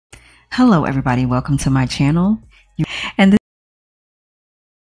Hello everybody, welcome to my channel. And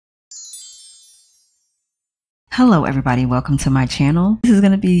Hello everybody, welcome to my channel. This is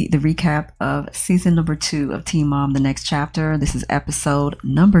going to be the recap of season number 2 of Teen Mom, the next chapter. This is episode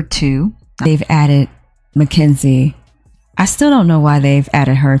number 2. They've added Mackenzie. I still don't know why they've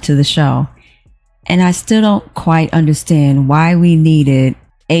added her to the show. And I still don't quite understand why we needed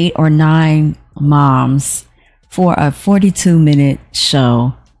 8 or 9 moms for a 42-minute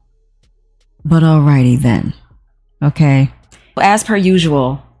show. But alrighty then. Okay. As per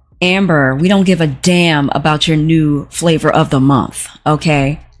usual, Amber, we don't give a damn about your new flavor of the month.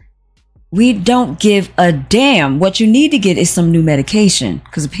 Okay. We don't give a damn. What you need to get is some new medication.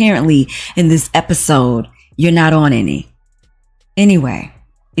 Because apparently in this episode, you're not on any. Anyway,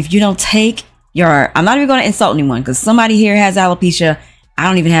 if you don't take your... I'm not even going to insult anyone because somebody here has alopecia. I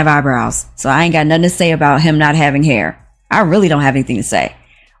don't even have eyebrows. So I ain't got nothing to say about him not having hair. I really don't have anything to say.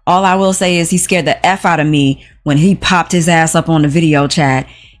 All I will say is he scared the F out of me when he popped his ass up on the video chat.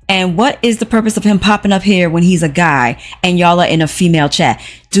 And what is the purpose of him popping up here when he's a guy and y'all are in a female chat?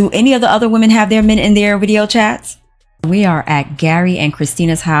 Do any of the other women have their men in their video chats? We are at Gary and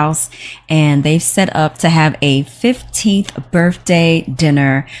Christina's house and they've set up to have a 15th birthday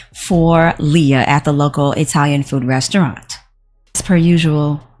dinner for Leah at the local Italian food restaurant. As per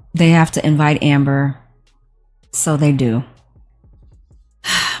usual, they have to invite Amber. So they do.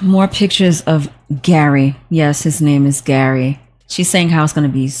 More pictures of Gary. Yes, his name is Gary. She's saying how it's going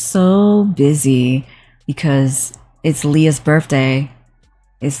to be so busy because it's Leah's birthday.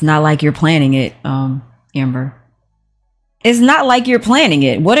 It's not like you're planning it, Amber. It's not like you're planning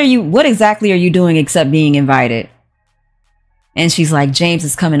it. What exactly are you doing except being invited? And she's like, James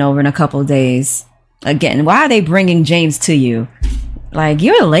is coming over in a couple of days. Again, why are they bringing James to you? Like,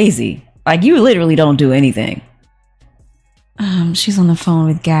 you're lazy. Like, you literally don't do anything. She's on the phone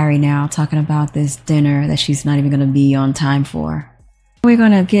with Gary now talking about this dinner that she's not even going to be on time for. We're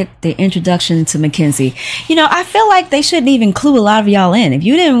going to get the introduction to Mackenzie. You know, I feel like they shouldn't even clue a lot of y'all in. If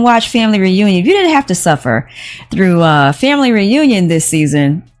you didn't watch Family Reunion, if you didn't have to suffer through Family Reunion this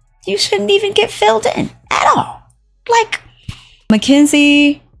season, you shouldn't even get filled in at all. Like,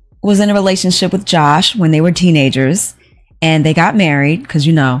 Mackenzie was in a relationship with Josh when they were teenagers and they got married because,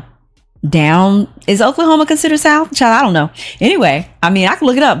 you know, down is Oklahoma considered South? Child, I don't know. Anyway, I mean, I can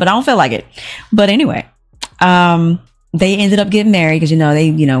look it up, but I don't feel like it. But anyway, they ended up getting married because, you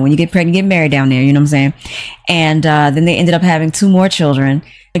know, when you get pregnant, you get married down there, you know what I'm saying? And then they ended up having 2 more children.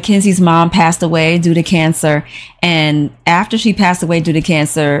 Mackenzie's mom passed away due to cancer. And after she passed away due to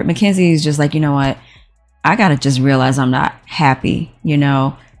cancer, Mackenzie's just like, you know what? I got to just realize I'm not happy, you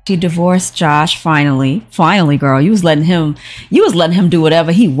know? She divorced Josh finally. Finally, girl, you was letting him do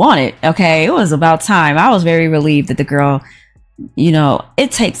whatever he wanted. Okay. It was about time. I was very relieved that the girl, you know,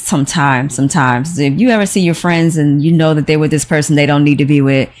 it takes some time sometimes. If you ever see your friends and you know that they're with this person they don't need to be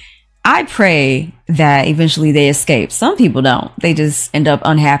with, I pray that eventually they escape. Some people don't. They just end up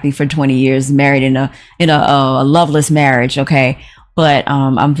unhappy for 20 years, married in a loveless marriage. Okay. But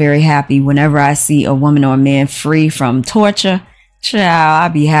I'm very happy whenever I see a woman or a man free from torture. Child,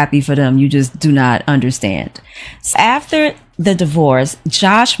 I'd be happy for them. You just do not understand. So after the divorce,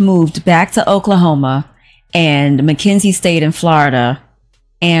 Josh moved back to Oklahoma and Mackenzie stayed in Florida.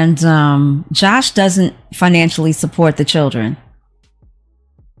 And Josh doesn't financially support the children.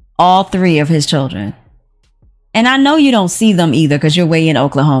 All 3 of his children. And I know you don't see them either because you're way in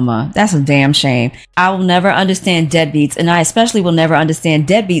Oklahoma. That's a damn shame. I will never understand deadbeats. And I especially will never understand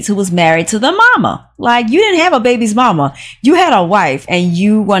deadbeats who was married to the mama. Like, you didn't have a baby's mama. You had a wife and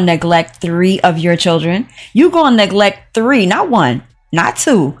you want to neglect 3 of your children. You going to neglect 3, not 1, not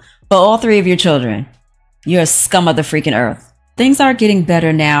 2, but all 3 of your children. You're a scum of the freaking earth. Things are getting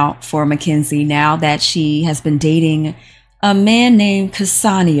better now for Mackenzie now that she has been dating a man named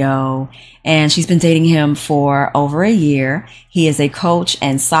Casanio, and she's been dating him for over a year. He is a coach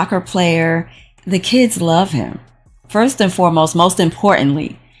and soccer player. The kids love him. First and foremost, most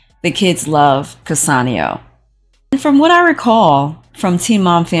importantly, the kids love Casanio. And from what I recall from Teen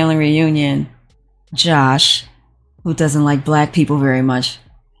Mom Family Reunion, Josh, who doesn't like black people very much,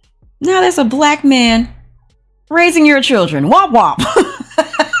 now there's a black man raising your children. Womp womp.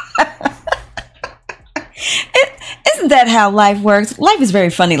 Isn't that how life works? Life is very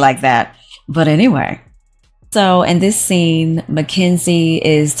funny like that. But anyway, so in this scene, Mackenzie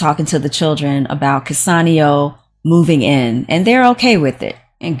is talking to the children about Casanio moving in, and they're okay with it.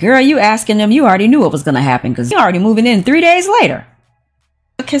 And girl, you asking them, you already knew what was going to happen because you're already moving in 3 days later.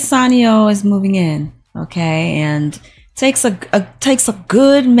 Casanio is moving in, okay, and takes a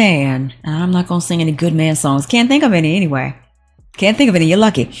good man. And I'm not going to sing any good man songs. Can't think of any anyway. Can't think of any. You're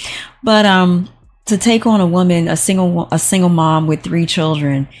lucky. But to take on a woman, a single mom with 3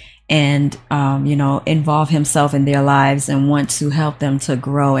 children, and you know, involve himself in their lives and want to help them to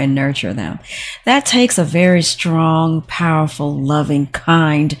grow and nurture them, that takes a very strong, powerful, loving,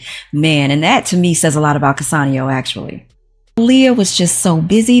 kind man. And that to me says a lot about Casanio, actually. Leah was just so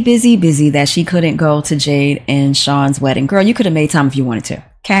busy that she couldn't go to Jade and Sean's wedding. Girl, you could have made time if you wanted to.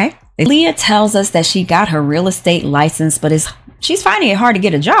 Okay. Leah tells us that she got her real estate license, but she's finding it hard to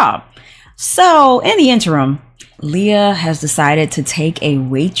get a job. So in the interim, Leah has decided to take a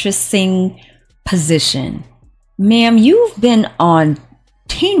waitressing position. Ma'am, you've been on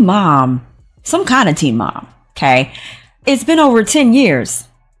Teen Mom, some kind of Teen Mom, okay? It's been over 10 years,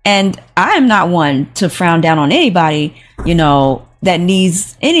 and I am not one to frown down on anybody, you know, that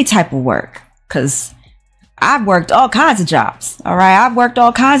needs any type of work, because I've worked all kinds of jobs, all right? I've worked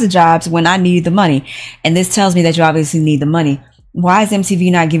all kinds of jobs when I needed the money, and this tells me that you obviously need the money. Why is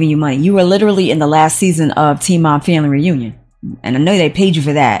MTV not giving you money? You were literally in the last season of Teen Mom Family Reunion. And I know they paid you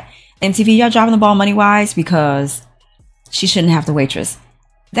for that. MTV, y'all dropping the ball money-wise, because she shouldn't have to waitress.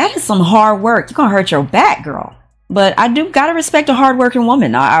 That is some hard work. You're going to hurt your back, girl. But I do got to respect a hard-working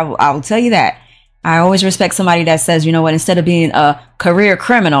woman. I will tell you that. I always respect somebody that says, you know what, instead of being a career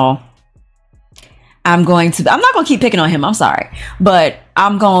criminal, I'm not going to keep picking on him. I'm sorry. But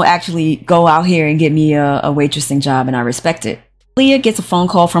I'm going to actually go out here and get me a waitressing job, and I respect it. Leah gets a phone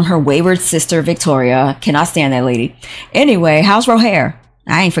call from her wayward sister, Victoria. Cannot stand that lady. Anyway, how's Rohair?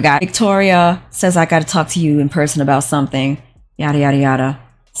 I ain't forgot. Victoria says, I got to talk to you in person about something. Yada, yada, yada.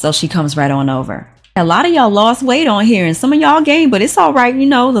 So she comes right on over. A lot of y'all lost weight on here, and some of y'all gained, but it's all right. You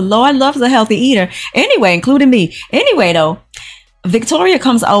know, the Lord loves a healthy eater. Anyway, including me. Anyway, though, Victoria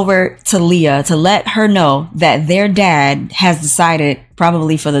comes over to Leah to let her know that their dad has decided,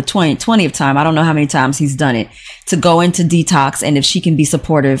 probably for the 20th time, I don't know how many times he's done it, to go into detox, and if she can be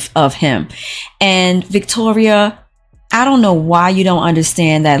supportive of him. And Victoria, I don't know why you don't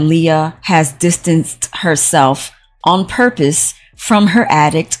understand that Leah has distanced herself on purpose from her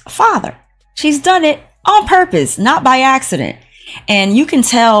addict father. She's done it on purpose, not by accident. And you can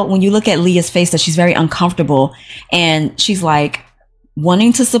tell when you look at Leah's face that she's very uncomfortable, and she's like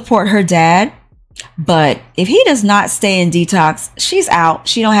wanting to support her dad. But if he does not stay in detox, she's out.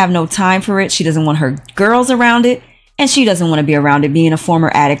 She don't have no time for it. She doesn't want her girls around it, and she doesn't want to be around it, being a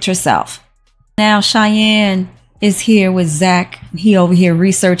former addict herself. Now Cheyenne is here with Zach. He over here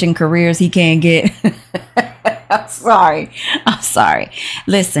researching careers he can't get. I'm sorry.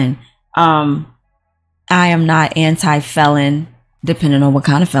 Listen, I am not anti-felon, depending on what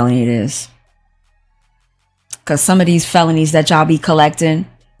kind of felony it is. Because some of these felonies that y'all be collecting,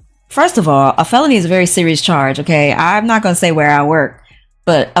 first of all, a felony is a very serious charge, okay? I'm not going to say where I work,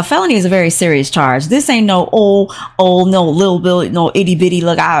 but a felony is a very serious charge. This ain't no no little bit, no itty bitty,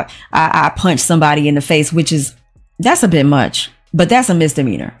 look, I punched somebody in the face, that's a bit much, but that's a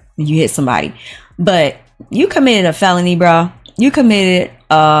misdemeanor when you hit somebody. But you committed a felony, bro. You committed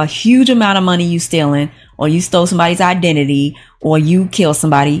a huge amount of money you stealing, or you stole somebody's identity, or you killed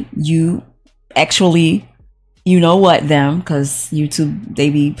somebody. You actually, you know what, them, because YouTube, they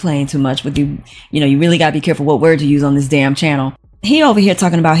be playing too much with you. You know, you really got to be careful what words you use on this damn channel. He over here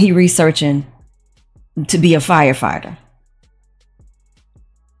talking about he researching to be a firefighter.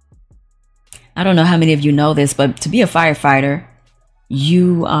 I don't know how many of you know this, but to be a firefighter,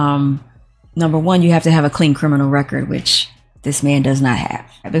 you, number one, you have to have a clean criminal record, which this man does not have.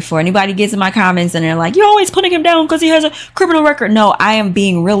 Before anybody gets in my comments and they're like, you're always putting him down because he has a criminal record. No, I am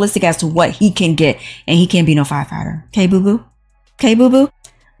being realistic as to what he can get, and he can't be no firefighter. Okay, boo-boo? Okay, boo-boo?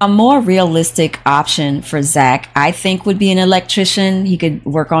 A more realistic option for Zach, I think, would be an electrician. He could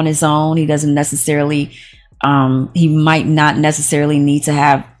work on his own. He doesn't necessarily, he might not necessarily need to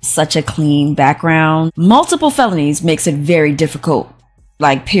have such a clean background. Multiple felonies makes it very difficult,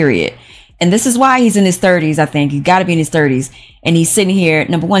 like, period. And this is why he's in his 30s, I think. He's got to be in his 30s. And he's sitting here.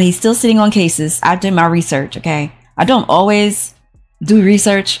 Number one, he's still sitting on cases. I did my research, okay? I don't always do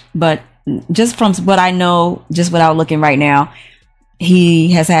research, but just from what I know, just without looking right now,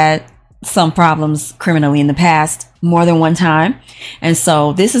 he has had some problems criminally in the past, more than one time. And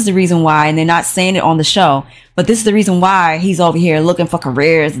so this is the reason why, and they're not saying it on the show, but this is the reason why he's over here looking for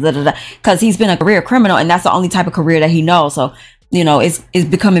careers, because he's been a career criminal, and that's the only type of career that he knows. So, you know, it's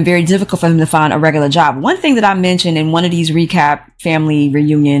becoming very difficult for him to find a regular job. One thing that I mentioned in one of these recap family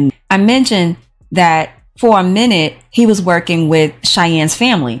reunion, I mentioned that for a minute, he was working with Cheyenne's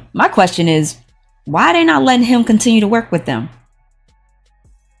family. My question is, why are they not letting him continue to work with them?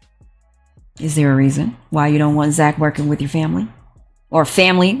 Is there a reason why you don't want Zach working with your family? Or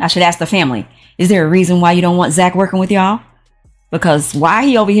family? I should ask the family. Is there a reason why you don't want Zach working with y'all? Because why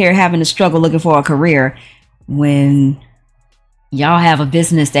he over here having to struggle looking for a career when y'all have a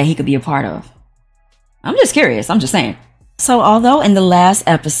business that he could be a part of? I'm just curious. I'm just saying. So although in the last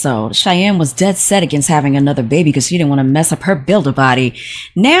episode, Cheyenne was dead set against having another baby because she didn't want to mess up her builder body,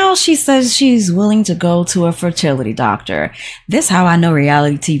 now she says she's willing to go to a fertility doctor. This is how I know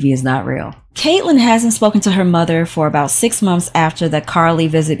reality TV is not real. Caitlin hasn't spoken to her mother for about 6 months after the Carly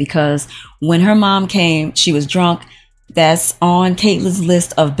visit because when her mom came, she was drunk. That's on Caitlin's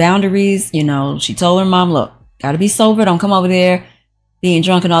list of boundaries. You know, she told her mom, look, gotta be sober. Don't come over there being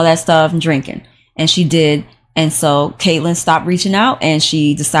drunk and all that stuff and drinking. And she did. And so Caitlin stopped reaching out and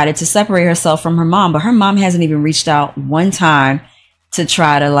she decided to separate herself from her mom. But her mom hasn't even reached out one time to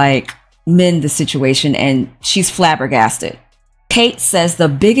try to like mend the situation. And she's flabbergasted. Kate says the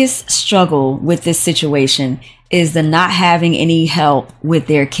biggest struggle with this situation is the not having any help with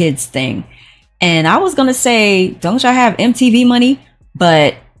their kids thing. And I was going to say, don't y'all have MTV money?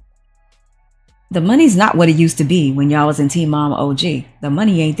 But the money's not what it used to be when y'all was in Teen Mom OG. The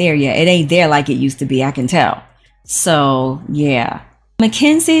money ain't there yet. It ain't there like it used to be. I can tell. So, yeah.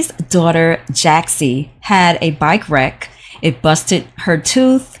 Mackenzie's daughter, Jaxie, had a bike wreck. It busted her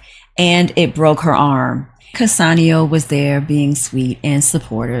tooth and it broke her arm. Casanio was there being sweet and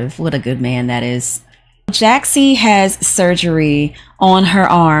supportive. What a good man that is. Jaxie has surgery on her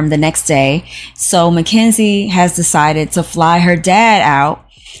arm the next day. So Mackenzie has decided to fly her dad out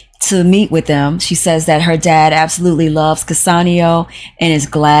to meet with them. She says that her dad absolutely loves Casanio and is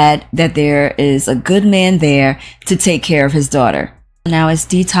glad that there is a good man there to take care of his daughter. Now it's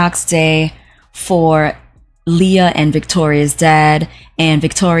detox day for Leah and Victoria's dad, and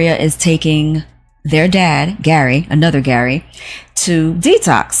Victoria is taking their dad, Gary, another Gary, to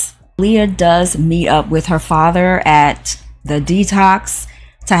detox. Leah does meet up with her father at the detox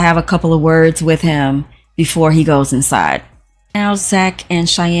to have a couple of words with him before he goes inside. Now Zach and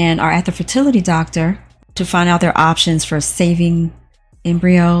Cheyenne are at the fertility doctor to find out their options for saving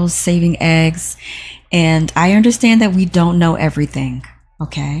embryos, saving eggs. And I understand that we don't know everything,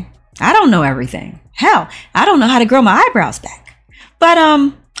 okay? I don't know everything. Hell, I don't know how to grow my eyebrows back. But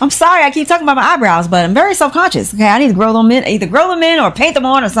I'm sorry I keep talking about my eyebrows, but I'm very self-conscious. Okay, I need to grow them in, either grow them in or paint them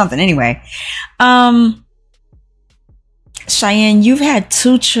on or something. Anyway, Cheyenne, you've had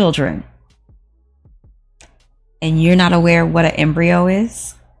 2 children. And you're not aware what an embryo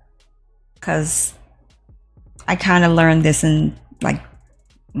is? Because I kind of learned this in like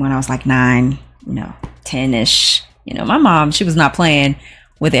when I was like 9, 10-ish. My mom, she was not playing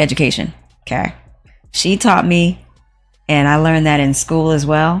with the education. Okay. She taught me, and I learned that in school as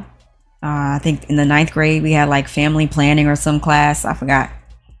well. I think in the 9th grade, we had like family planning or some class. I forgot.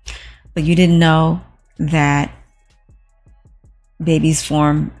 But you didn't know that babies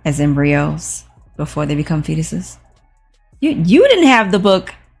form as embryos before they become fetuses? You didn't have the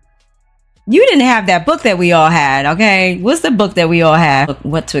book. You didn't have that book that we all had, okay? What's the book that we all had?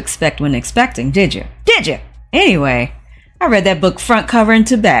 What to expect when expecting, did you? Did you? Anyway, I read that book front cover and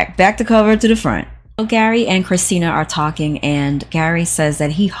to back to cover to the front. So Gary and Christina are talking, and Gary says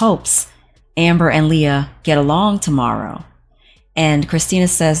that he hopes Amber and Leah get along tomorrow. And Christina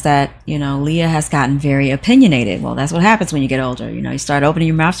says that, Leah has gotten very opinionated. Well, that's what happens when you get older. You start opening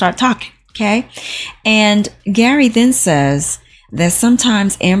your mouth, start talking. Okay. And Gary then says that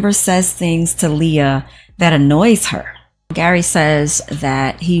sometimes Amber says things to Leah that annoys her. Gary says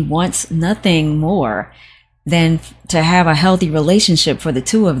that he wants nothing more than to have a healthy relationship for the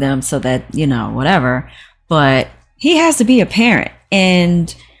 2 of them so that, whatever. But he has to be a parent.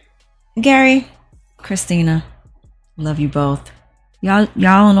 And Gary, Christina, love you both. Y'all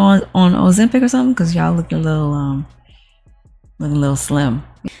on Ozempic or something? Because y'all look a little slim.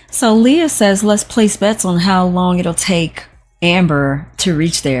 So Leah says, let's place bets on how long it'll take Amber to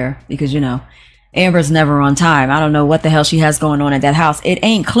reach there. Because, Amber's never on time. I don't know what the hell she has going on at that house. It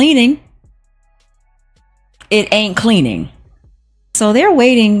ain't cleaning. It ain't cleaning. So they're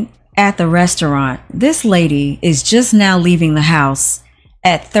waiting at the restaurant. This lady is just now leaving the house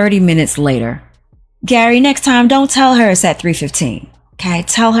at 30 minutes later. Gary, next time, don't tell her it's at 3:15. Okay,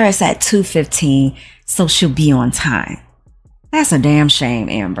 tell her it's at 2:15 so she'll be on time. That's a damn shame,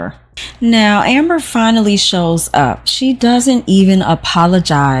 Amber. Now, Amber finally shows up. She doesn't even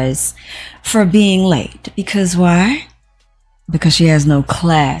apologize for being late. Because why? Because she has no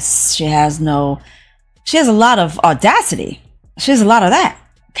class. She has a lot of audacity. She has a lot of that.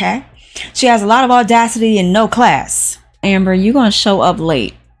 Okay? She has a lot of audacity and no class. Amber, you're going to show up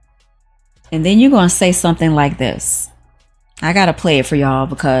late. And then you're going to say something like this. I got to play it for y'all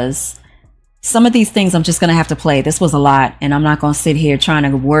because some of these things I'm just going to have to play. This was a lot, and I'm not going to sit here trying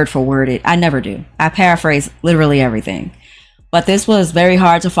to word for word it. I never do. I paraphrase literally everything. But this was very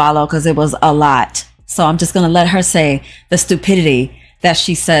hard to follow because it was a lot. So I'm just going to let her say the stupidity that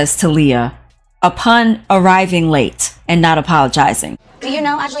she says to Leah upon arriving late and not apologizing. Do you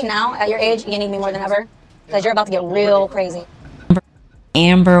know, actually now, at your age, you need me more than ever? Because you're about to get real crazy.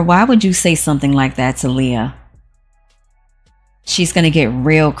 Amber, why would you say something like that to Leah? She's going to get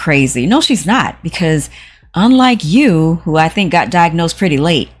real crazy. No, she's not. Because unlike you, who I think got diagnosed pretty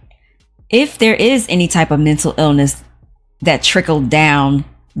late, if there is any type of mental illness that trickled down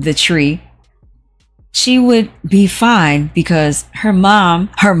the tree, she would be fine because her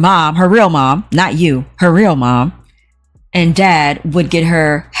real mom, not you, her real mom, and dad would get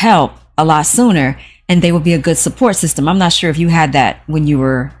her help a lot sooner, and they would be a good support system. I'm not sure if you had that when you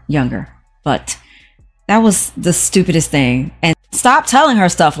were younger, but that was the stupidest thing. And stop telling her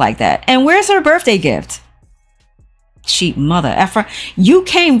stuff like that. And where's her birthday gift? Cheap mother effer. You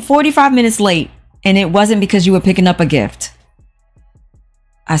came 45 minutes late, and it wasn't because you were picking up a gift.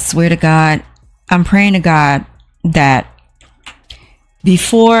 I swear to God, I'm praying to God that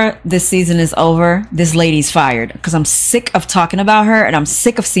before this season is over, this lady's fired, because I'm sick of talking about her, and I'm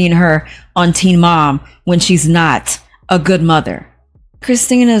sick of seeing her on Teen Mom when she's not a good mother.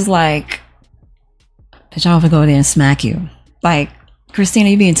 Christina's like, bitch, I'll go there and smack you. Like, Christina,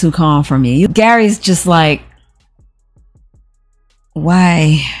 you're being too calm for me. Gary's just like,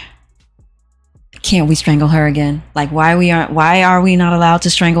 why can't we strangle her again? Like, why are we not allowed to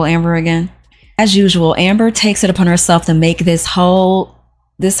strangle Amber again? As usual, Amber takes it upon herself to make this whole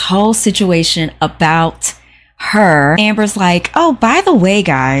situation about her. Amber's like, oh, by the way,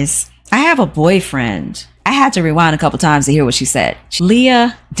 guys, I have a boyfriend. I had to rewind a couple times to hear what she said.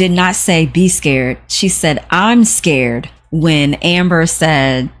 Leah did not say be scared. She said, I'm scared, when Amber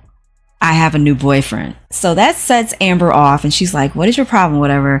said, I have a new boyfriend. So that sets Amber off, and she's like, what is your problem,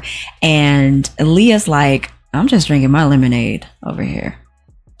 whatever? And Leah's like, I'm just drinking my lemonade over here.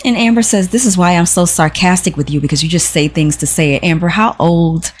 And Amber says, this is why I'm so sarcastic with you, because you just say things to say it. Amber, how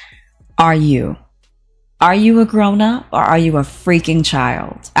old are you? Are you a grown-up, or are you a freaking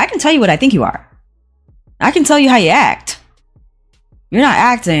child? I can tell you what I think you are. I can tell you how you act. You're not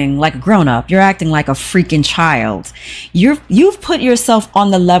acting like a grown-up. You're acting like a freaking child. You've put yourself on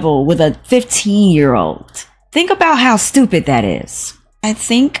the level with a 15-year-old. Think about how stupid that is. I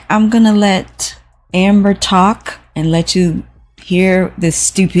think I'm gonna let Amber talk and let you hear the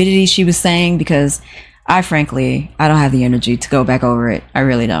stupidity she was saying, because I don't have the energy to go back over it. I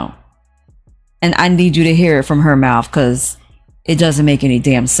really don't. And I need you to hear it from her mouth, because it doesn't make any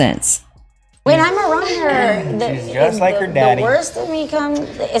damn sense. When I'm around her, she's just like her daddy. The worst of me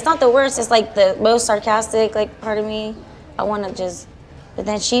it's not the worst, it's like the most sarcastic part of me. I want to just, but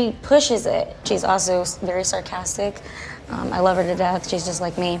then she pushes it. She's also very sarcastic. I love her to death. She's just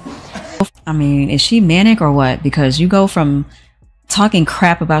like me. I mean, is she manic or what? Because you go from talking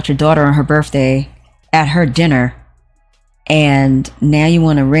crap about your daughter on her birthday at her dinner, and now you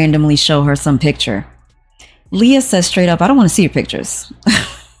want to randomly show her some picture. Leah says straight up, I don't want to see your pictures.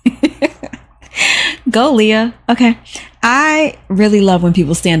 Go, Leah. Okay. I really love when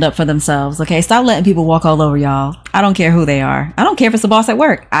people stand up for themselves. Okay. Stop letting people walk all over y'all. I don't care who they are. I don't care if it's the boss at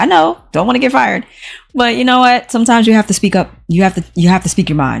work. I know. Don't want to get fired. But you know what? Sometimes you have to speak up. You have to speak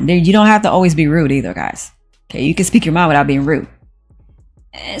your mind. You don't have to always be rude either, guys. Okay. You can speak your mind without being rude.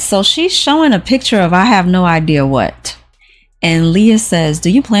 So she's showing a picture of I have no idea what. And Leah says, do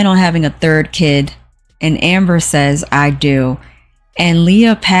you plan on having a third kid? And Amber says, I do. And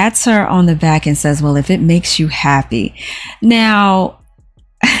Leah pats her on the back and says, well, if it makes you happy. Now,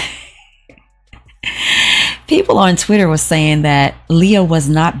 people on Twitter were saying that Leah was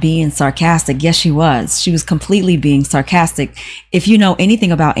not being sarcastic. Yes, she was. She was completely being sarcastic. If you know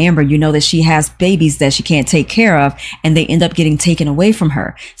anything about Amber, you know that she has babies that she can't take care of, and they end up getting taken away from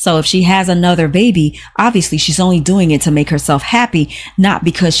her. So if she has another baby, obviously she's only doing it to make herself happy, not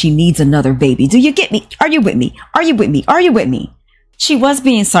because she needs another baby. Do you get me? Are you with me? Are you with me? Are you with me? She was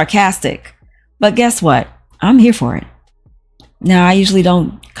being sarcastic, but guess what? I'm here for it. Now, I usually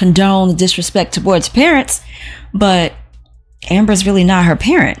don't condone disrespect towards parents, but Amber's really not her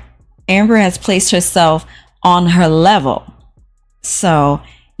parent. Amber has placed herself on her level. So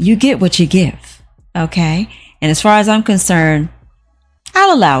you get what you give, okay? And as far as I'm concerned,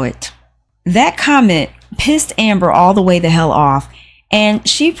 I'll allow it. That comment pissed Amber all the way the hell off, and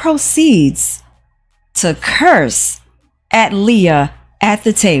she proceeds to curse at Leah at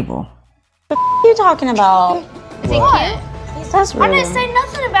the table. What are you talking about? Is he cute? That's rude. I didn't say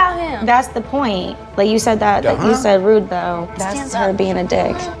nothing about him. That's the point. Like you said that, like you said rude though. That's her being a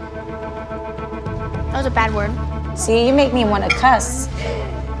dick. That was a bad word. See, you make me want to cuss.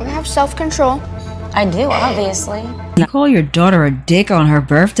 We're gonna have self-control. I do, obviously. You call your daughter a dick on her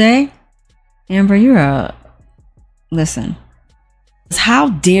birthday? Amber, you're a... Listen. How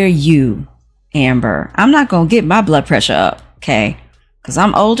dare you, Amber? I'm not gonna get my blood pressure up, okay? Because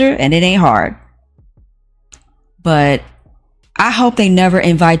I'm older and it ain't hard. But I hope they never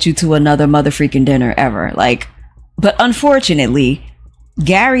invite you to another mother freaking dinner ever. Like, but unfortunately,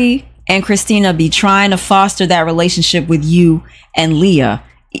 Gary and Christina be trying to foster that relationship with you and Leah.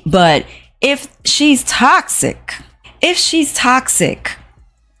 But if she's toxic,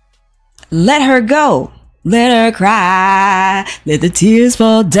 let her go. Let her cry. Let the tears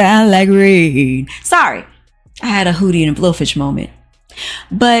fall down like rain. Sorry, I had a Hootie and a Blowfish moment.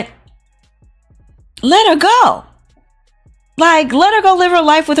 But let her go. Like, let her go live her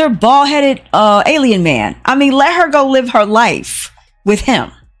life with her bald-headed alien man. I mean, let her go live her life with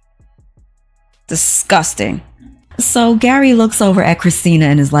him. Disgusting. So Gary looks over at Christina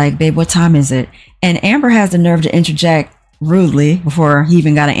and is like, babe, what time is it? And Amber has the nerve to interject rudely before he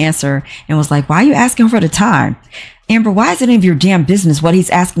even got an answer and was like, why are you asking for the time? Amber, why is it any of your damn business what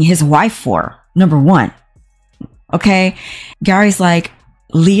he's asking his wife for? Number one. Okay. Gary's like,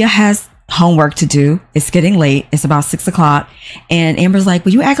 Leah has homework to do. It's getting late. It's about 6 o'clock. And Amber's like,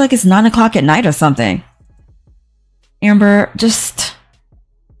 will you act like it's 9 o'clock at night or something? Amber, just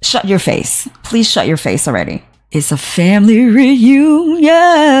shut your face. Please shut your face already. It's a family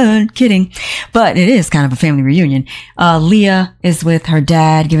reunion. Kidding. But it is kind of a family reunion. Leah is with her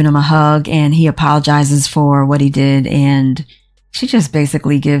dad, giving him a hug, and he apologizes for what he did. And she just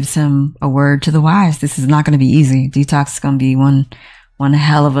basically gives him a word to the wise. This is not going to be easy. Detox is going to be one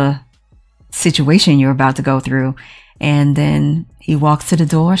hell of a situation you're about to go through. And then he walks to the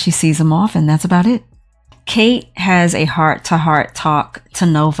door. She sees him off, and that's about it. Kate has a heart-to-heart talk to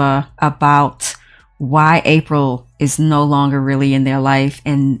Nova about why April is no longer really in their life.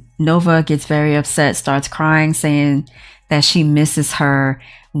 And Nova gets very upset, starts crying, saying that she misses her,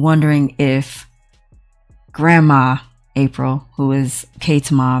 wondering if Grandma April, who is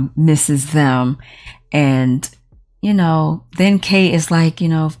Kate's mom, misses them. And, you know, then Kate is like, you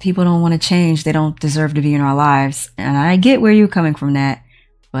know, if people don't want to change, they don't deserve to be in our lives. And I get where you're coming from that,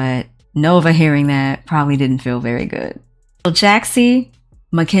 but Nova hearing that probably didn't feel very good. So Jaxie,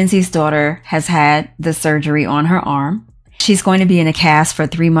 Mackenzie's daughter, has had the surgery on her arm. She's going to be in a cast for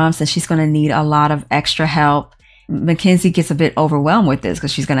 3 months and she's going to need a lot of extra help. Mackenzie gets a bit overwhelmed with this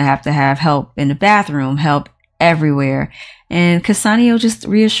because she's going to have help in the bathroom, help everywhere. And Casanio just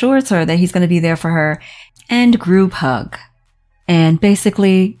reassures her that he's going to be there for her, and group hug. And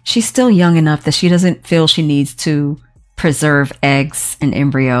basically, she's still young enough that she doesn't feel she needs to preserve eggs and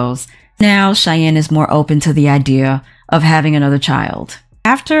embryos. Now, Cheyenne is more open to the idea of having another child.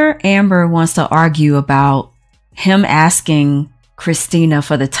 After Amber wants to argue about him asking Christina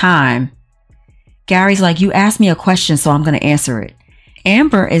for the time, Gary's like, you asked me a question, so I'm going to answer it.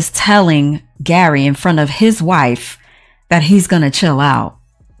 Amber is telling Gary in front of his wife that he's going to chill out.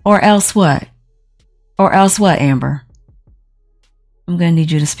 Or else what? Or else what, Amber? I'm going to need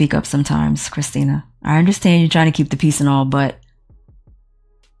you to speak up sometimes, Christina. I understand you're trying to keep the peace and all, but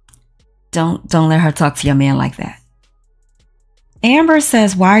don't let her talk to your man like that. Amber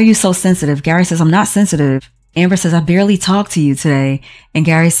says, why are you so sensitive? Gary says, I'm not sensitive. Amber says, I barely talked to you today. And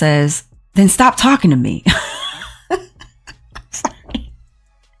Gary says, then stop talking to me.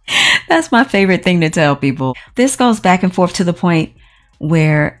 That's my favorite thing to tell people. This goes back and forth to the point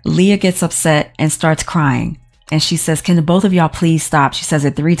where Leah gets upset and starts crying. And she says, can the both of y'all please stop? She says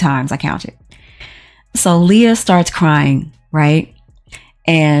it 3 times. I counted. So Leah starts crying, right?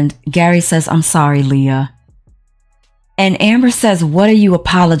 And Gary says, I'm sorry, Leah. And Amber says, what are you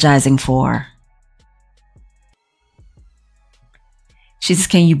apologizing for? She says,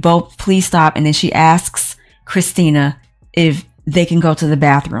 can you both please stop? And then she asks Christina if they can go to the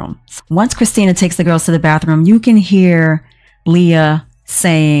bathroom. Once Christina takes the girls to the bathroom, you can hear Leah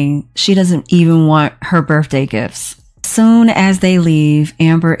saying she doesn't even want her birthday gifts. Soon as they leave,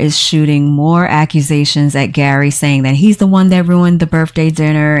 Amber is shooting more accusations at Gary, saying that he's the one that ruined the birthday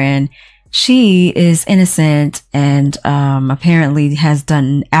dinner and she is innocent and apparently has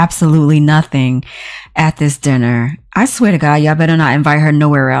done absolutely nothing at this dinner. I swear to God, y'all better not invite her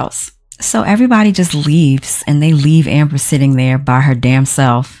nowhere else. So everybody just leaves and they leave Amber sitting there by her damn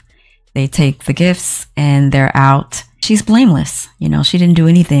self. They take the gifts and they're out. She's blameless. You know, she didn't do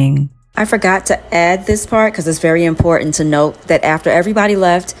anything. I forgot to add this part because it's very important to note that after everybody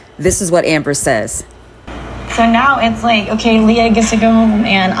left, this is what Amber says. So now it's like, okay, Leah gets to go home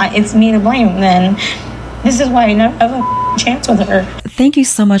and it's me to blame. Then this is why I never have a chance with her. Thank you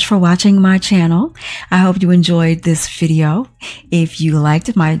so much for watching my channel. I hope you enjoyed this video. If you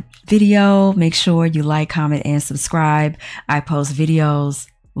liked my video. Make sure you like, comment, and subscribe. I post videos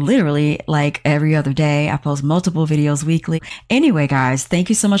literally like every other day. I post multiple videos weekly. Anyway, guys, thank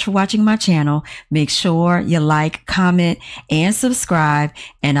you so much for watching my channel. Make sure you like, comment, and subscribe,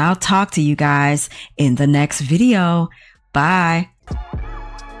 and I'll talk to you guys in the next video. Bye.